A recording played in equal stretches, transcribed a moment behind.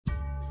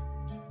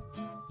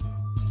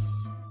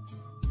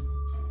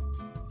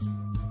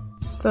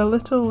The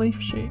little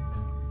leaf sheep,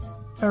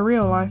 a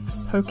real-life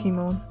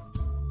Pokemon.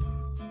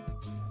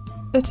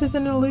 It is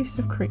an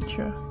elusive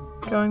creature,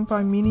 going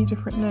by many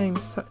different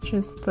names such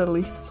as the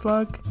leaf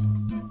slug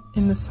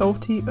and the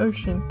salty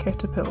ocean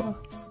caterpillar.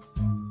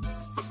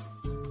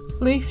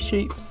 Leaf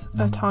sheeps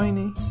are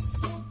tiny,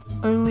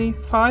 only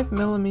 5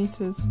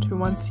 millimeters to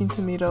 1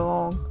 centimeter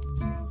long.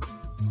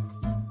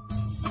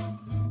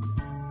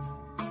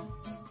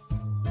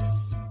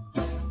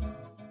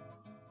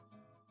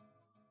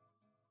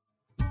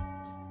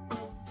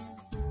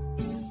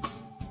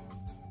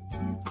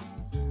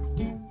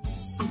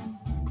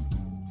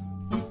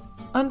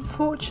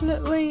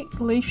 Unfortunately,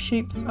 leaf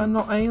sheeps are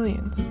not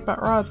aliens,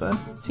 but rather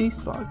sea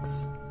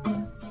slugs.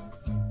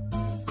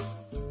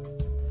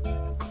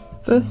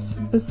 This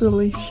is the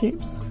leaf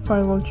sheep's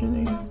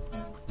phylogeny.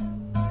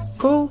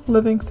 All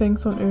living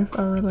things on Earth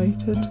are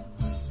related.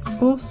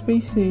 All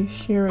species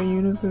share a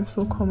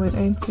universal common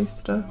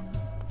ancestor.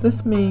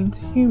 This means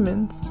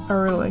humans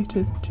are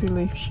related to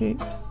leaf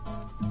sheeps.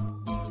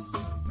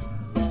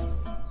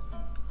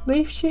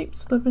 Leaf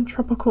sheeps live in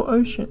tropical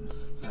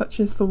oceans,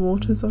 such as the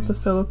waters of the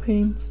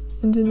Philippines,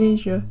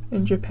 Indonesia,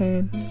 and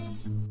Japan.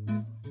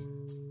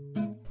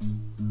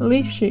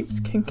 Leaf sheeps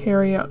can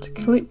carry out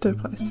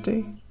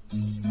kleptoplasty.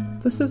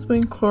 This is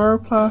when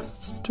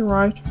chloroplasts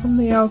derived from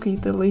the algae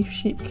the leaf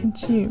sheep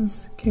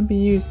consumes can be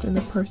used in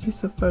the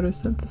process of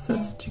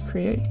photosynthesis to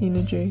create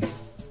energy.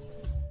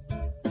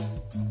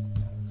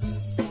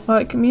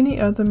 Like many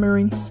other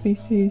marine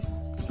species,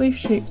 leaf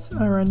sheeps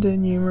are under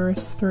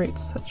numerous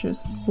threats such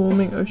as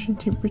warming ocean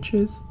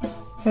temperatures,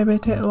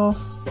 habitat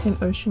loss,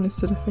 and ocean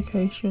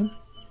acidification.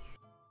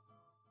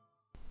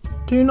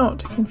 Do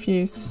not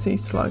confuse sea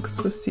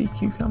slugs with sea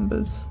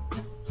cucumbers.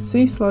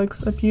 Sea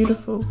slugs are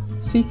beautiful,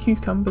 sea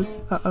cucumbers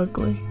are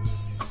ugly.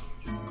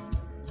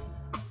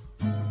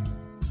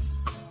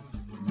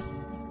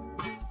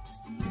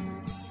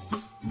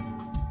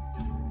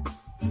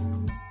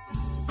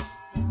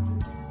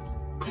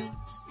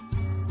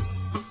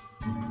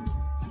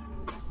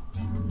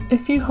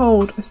 If you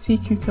hold a sea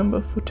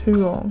cucumber for too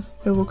long,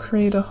 it will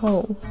create a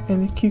hole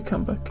and the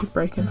cucumber could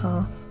break in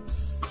half.